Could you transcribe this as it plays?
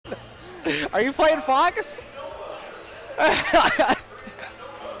Are you playing Fox?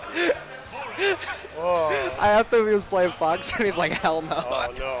 Oh. I asked him if he was playing Fox, and he's like, hell no.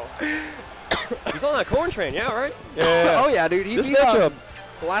 Oh, no. He's on that Corrin train, yeah, right? Yeah. Oh, yeah, dude. He This beat, matchup.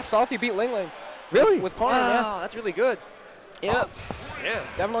 the last soft, he beat Ling Ling. Really? With Corrin, wow, that's really good. yeah. Yeah.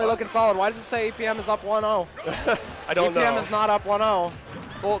 Definitely looking solid. Why does it say EPM is up 1-0? I don't know. EPM is not up 1-0.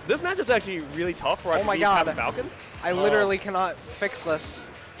 Well, this matchup's actually really tough for Oh my God. Falcon. I literally cannot fix this.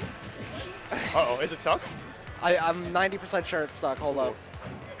 Uh-oh, is it stuck? I'm 90% sure it's stuck. Hold up.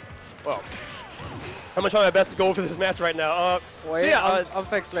 Well, I'm gonna try my best to go for this match right now. Wait, so yeah, I'm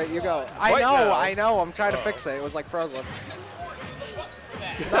fixing it. You go. Right now. I know. I'm trying to fix it. It was like frozen.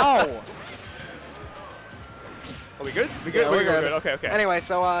 No. Are we good? We good? Yeah, we're good. Okay, okay. Anyway,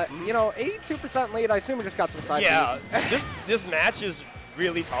 so, you know, 82% lead. I assume we just got some side Yeah, piece. this match is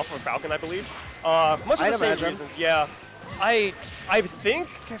really tough for Falcon, I believe. Much of the same reasons. Yeah. I think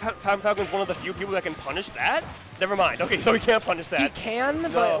Falcon's one of the few people that can punish that. Never mind. Okay, so he can't punish that. He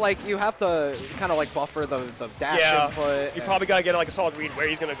can, but like you have to kind of like buffer the dash input. You probably gotta get like a solid read where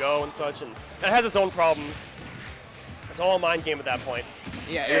he's gonna go and such, and it has its own problems. It's all a mind game at that point.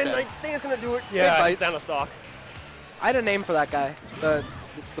 Yeah, and I think it's gonna do it. Yeah, it's down to stock. I had a name for that guy. The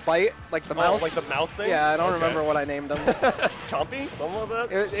bite, like the mouth. Like the mouth thing? Yeah, I don't remember what I named him. Chompy? Something like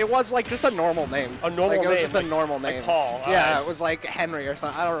that? It was like just a normal name. A normal name? It was just like, a normal name. Like Paul. Yeah, it was like Henry or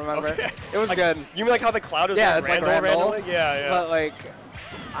something. I don't remember. Okay. It was like, good. You mean like how the cloud is yeah, like it's Randall, like Randall. randomly? Yeah, yeah. But like,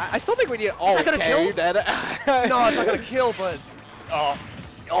 I still think we need. Oh, it's not gonna kill? You dead. No, it's not gonna kill, but. Oh!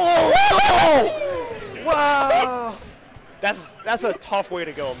 Wow! That's a tough way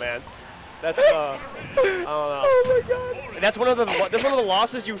to go, man. That's I don't know. Oh my God! That's one of the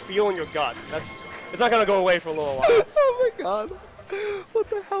losses you feel in your gut. It's not gonna go away for a little while. Oh my God! What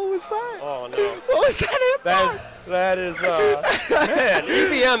the hell was that? Oh no! What was that hitbox? That is man.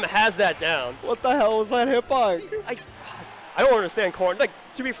 EPM has that down. What the hell was that hitbox? I don't understand Corrin. Like,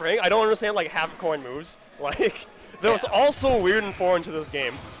 to be frank, I don't understand like half of Corrin moves. Like, those all so weird and foreign to this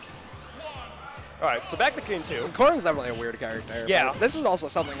game. All right, so back to game 2. Corrin's definitely a weird character. Yeah. This is also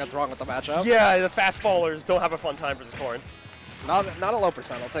something that's wrong with the matchup. Yeah, the fast fallers don't have a fun time versus Corrin. Not a low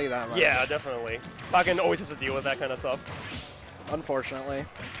percent, I'll tell you that much. Yeah, definitely. Falcon always has to deal with that kind of stuff. Unfortunately.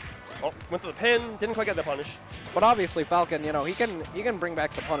 Oh, went to the pin, didn't quite get the punish. But obviously Falcon, you know, he can bring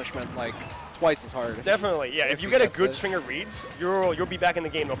back the punishment like twice as hard. Definitely, yeah. If you get a good string of reads, you'll be back in the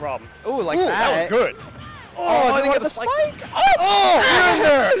game, no problem. Ooh, like that was good. Oh, I didn't get the spike.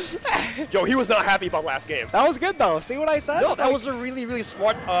 Oh, Yo, he was not happy about last game. That was good though. See what I said? No, that was a really, really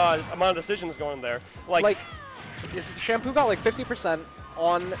smart amount of decisions going there. Like Shampoo got like 50%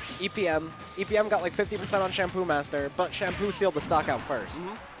 on EPM. EPM got like 50% on ShampooMaster, but Shampoo sealed the stock out first.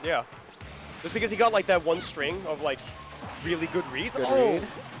 Mm-hmm. Yeah. Just because he got like that one string of like really good reads. Good read.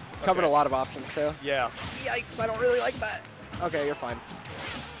 Covered a lot of options too. Yeah. Yikes, I don't really like that. Okay, you're fine.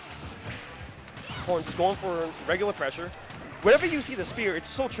 Corrin just going for regular pressure. Whenever you see the spear, it's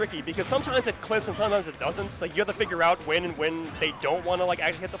so tricky because sometimes it clips and sometimes it doesn't. Like, you have to figure out when they don't want to like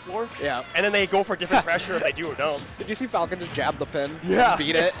actually hit the floor. Yeah. And then they go for different pressure if they do or don't. Did you see Falcon just jab the pin? Yeah.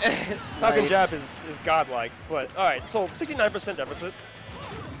 Beat it. Falcon jab is godlike. But all right, so 69% deficit.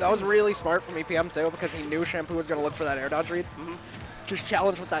 That was really smart from EPM too because he knew Shampoo was going to look for that air dodge read. Mm-hmm. Just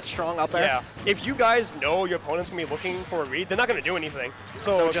challenge with that strong up air. Yeah. If you guys know your opponent's going to be looking for a read, they're not going to do anything.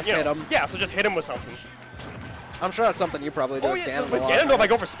 So just hit him. Yeah, so just hit him with something. I'm sure that's something you probably do with Ganon. With Ganon, if I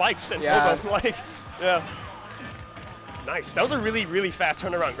go for spikes and throw them, like, yeah. Nice. That was a really, really fast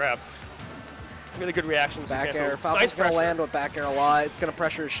turnaround grab. Really good reactions. Back air. Falcon's going to land with back air a lot. It's going to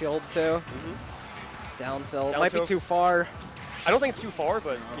pressure his shield too. Mm-hmm. Down tilt. Might be too far. I don't think it's too far,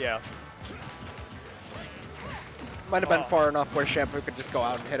 but yeah. Might have been far enough where Shampoo could just go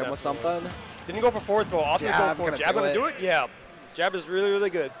out and hit him with something. Didn't you go for forward throw? Often go for jab. Gonna do it? Yeah. Jab is really, really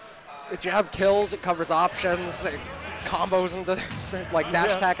good. The jab kills, it covers options, it combos into like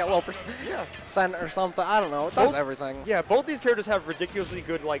dash attack at low percent or something. I don't know. It does everything. Yeah, both these characters have ridiculously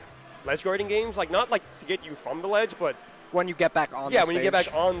good like ledge guarding games. Like not like to get you from the ledge, but when you get back on the stage. Yeah, when you get back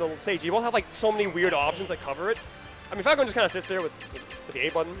on the stage. You both have like so many weird options that cover it. I mean, Falcon just kind of sits there with the A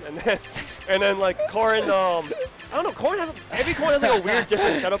button, and then like Corrin, I don't know, every Corrin has like a weird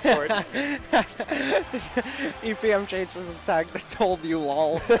different setup for it. EPM changed his tag to told you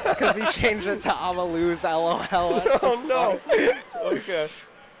lol, because he changed it to I'ma lose LOL. Oh no. Okay.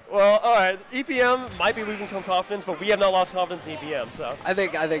 Well, all right. EPM might be losing some confidence, but we have not lost confidence in EPM. So I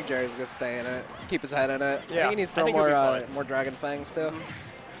think Jerry's gonna stay in it, keep his head in it. Yeah, I think he needs to throw more Dragon Fangs too.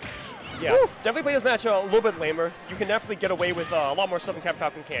 Yeah, definitely play this match a little bit lamer. You can definitely get away with a lot more stuff than Captain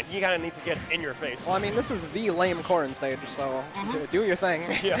Falcon can. He kind of needs to get in your face. Well, I mean, this is the lame Corrin stage, so do your thing.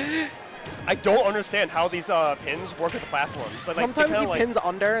 Yeah. I don't understand how these pins work with the platforms. Like, Sometimes he like, pins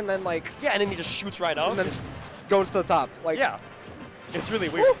under and then like. Yeah, and then he just shoots right up. And then goes to the top. Like. Yeah. It's really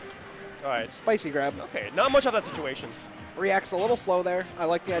weird. All right. Spicy grab. Okay, not much of that situation. Reacts a little slow there. I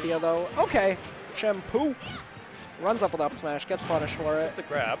like the idea though. Okay. Shampoo. Runs up with up smash. Gets punished for it. That's the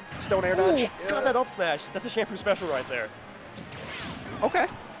grab. Stone air dodge. Got that up smash. That's a Shampoo special right there. Okay.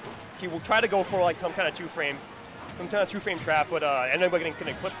 He will try to go for like some kind of two-frame trap, but ended up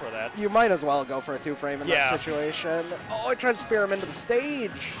getting clipped for that. You might as well go for a two-frame in that situation. Oh, I tried to spear him into the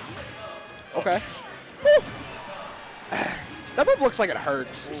stage. Okay. That move looks like it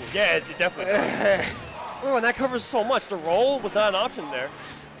hurts. Ooh, yeah, it definitely does. Oh, and that covers so much. The roll was not an option there.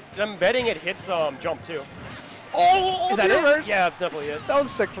 And I'm betting it hits jump too. Oh, is that it? Yeah, it's definitely it. That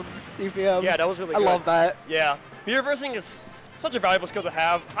was sick from EPM. Yeah, that was really good. I love that. Yeah. The reversing is such a valuable skill to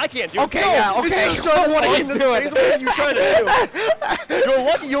have. I can't do it. Okay, yeah, okay. What are you doing? What are you trying to do? You're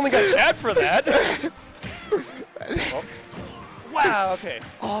lucky you only got jabbed for that. Oh. Wow, okay.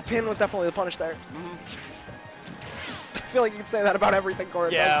 Oh, pin was definitely the punish there. I feel like you can say that about everything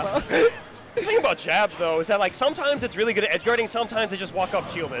Corrin does, though. The thing about jab, though, is that like sometimes it's really good at edge guarding, sometimes they just walk up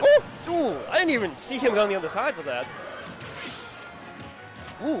shielded. Ooh, I didn't even see him on the other sides of that.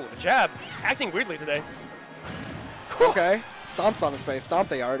 Ooh, the jab, acting weirdly today. Okay, stomps on his face, stomp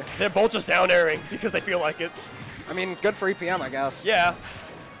the yard. They're both just down airing because they feel like it. I mean, good for EPM, I guess. Yeah.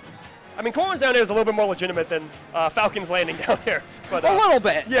 I mean, Corrin's down air is a little bit more legitimate than Falcon's landing down there. But, a little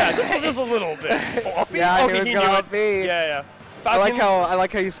bit. Yeah, just a little bit. Oh, yeah, okay, he was going up B. Yeah. I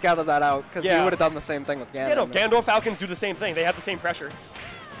like how you scouted that out, because you would have done the same thing with Ganon. Yeah, no, Ganondorf Falcons do the same thing. They have the same pressure.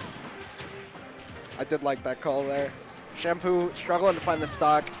 I did like that call there. Shampoo struggling to find the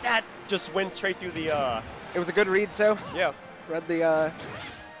stock. That just went straight through the... It was a good read, too. Yeah. Read the...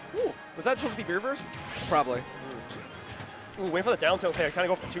 Ooh, was that supposed to be reverse? Probably. Ooh, wait for the down tilt there.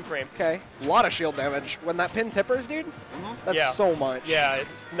 Kind of go for two-frame. Okay. A lot of shield damage. When that pin tippers, dude, that's so much. Yeah,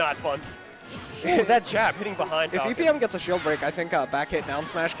 it's not fun. Ooh, that jab hitting behind Falcon. If EPM gets a shield break, I think back hit down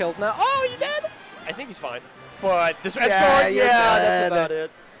smash kills now. Oh, you dead? I think he's fine. But this edge guard, that's about it.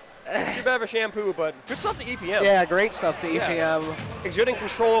 Too bad for Shampoo, but good stuff to EPM. Yeah, great stuff to EPM. Exerting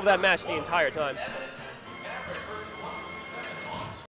control of that match the entire time.